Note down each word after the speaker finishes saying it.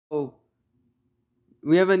Oh,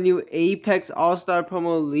 we have a new Apex All-Star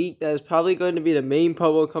promo leak that is probably going to be the main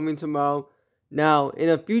promo coming tomorrow. Now, in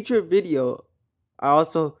a future video, I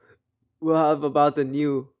also will have about the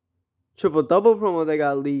new triple double promo that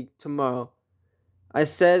got leaked tomorrow. I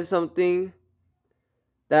said something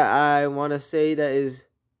that I want to say that is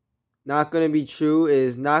not going to be true. It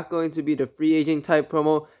is not going to be the free agent type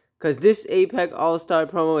promo, because this Apex All-Star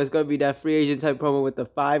promo is going to be that free agent type promo with the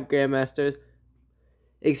 5 Grandmasters.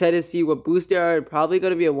 Excited to see what boost they are. Probably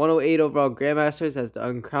going to be a 108 overall Grandmasters, as the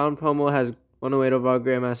Uncrowned promo has 108 overall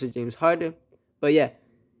Grandmaster James Harden. But yeah,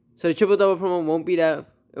 so the triple double promo won't be that.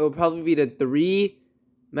 It will probably be the 3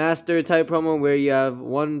 master type promo where you have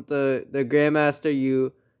the Grandmaster,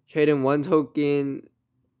 you trade in 1 token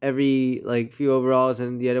every like few overalls,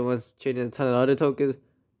 and the other one's trading a ton of other tokens.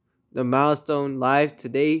 The milestone live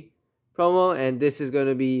today promo, and this is going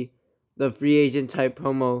to be the free agent type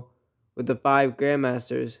promo with the 5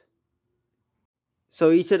 Grandmasters.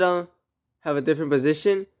 So each of them have a different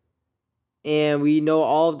position, and we know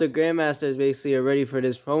all of the Grandmasters basically are ready for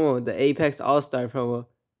this promo, the Apex All-Star promo.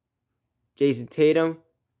 Jason Tatum,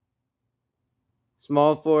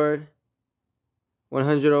 small forward,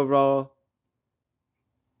 100 overall.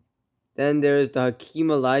 Then there's the Hakeem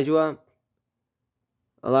Olajuwon.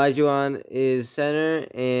 Olajuwon is center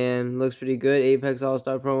and looks pretty good. Apex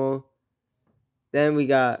All-Star promo. Then we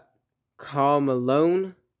got Karl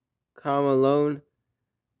Malone. Karl Malone,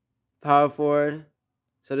 power forward.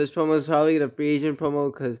 So this promo is probably the free agent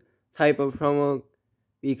promo type of promo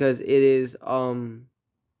because it is 5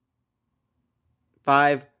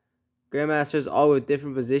 Grandmasters all with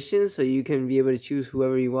different positions, so you can be able to choose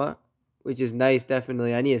whoever you want, which is nice.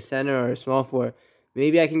 Definitely, I need a center or a small forward.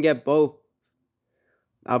 Maybe I can get both.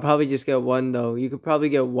 I'll probably just get one though. You could probably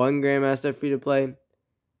get 1 Grandmaster free to play,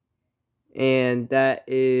 and that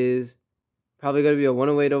is probably going to be a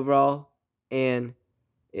 108 overall, and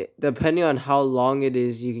depending on how long it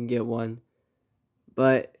is, you can get 1.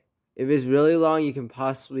 But if it's really long, you can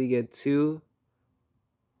possibly get 2.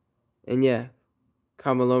 And yeah,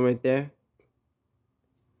 Karl Malone right there.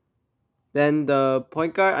 Then the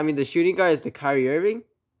the shooting guard is the Kyrie Irving.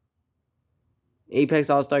 Apex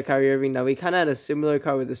All-Star Kyrie Irving. Now, we kind of had a similar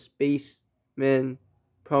card with the Spaceman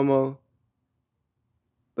promo.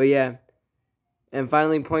 But yeah. And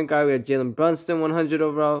finally, point guard, we have Jalen Brunson, 100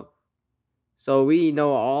 overall. So we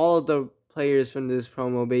know all of the players from this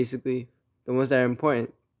promo, basically. The ones that are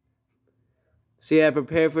important. So yeah,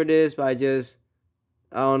 prepare for this by I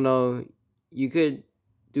don't know, you could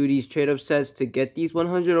do these trade-up sets to get these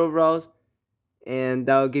 100 overalls. And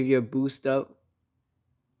that will give you a boost up,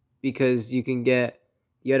 because you can get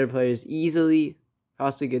the other players easily,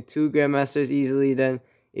 possibly get 2 Grandmasters easily then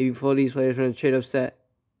if you pull these players from the trade-up set.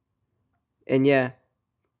 And yeah,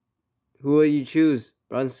 who will you choose?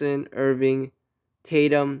 Brunson, Irving,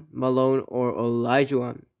 Tatum, Malone, or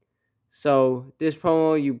Olajuwon? So this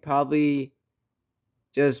promo, you probably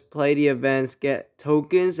just play the events, get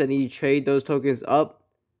tokens, and you trade those tokens up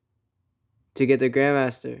to get the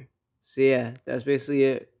Grandmaster. So yeah, that's basically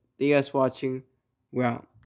it. Thank you guys for watching. We're out.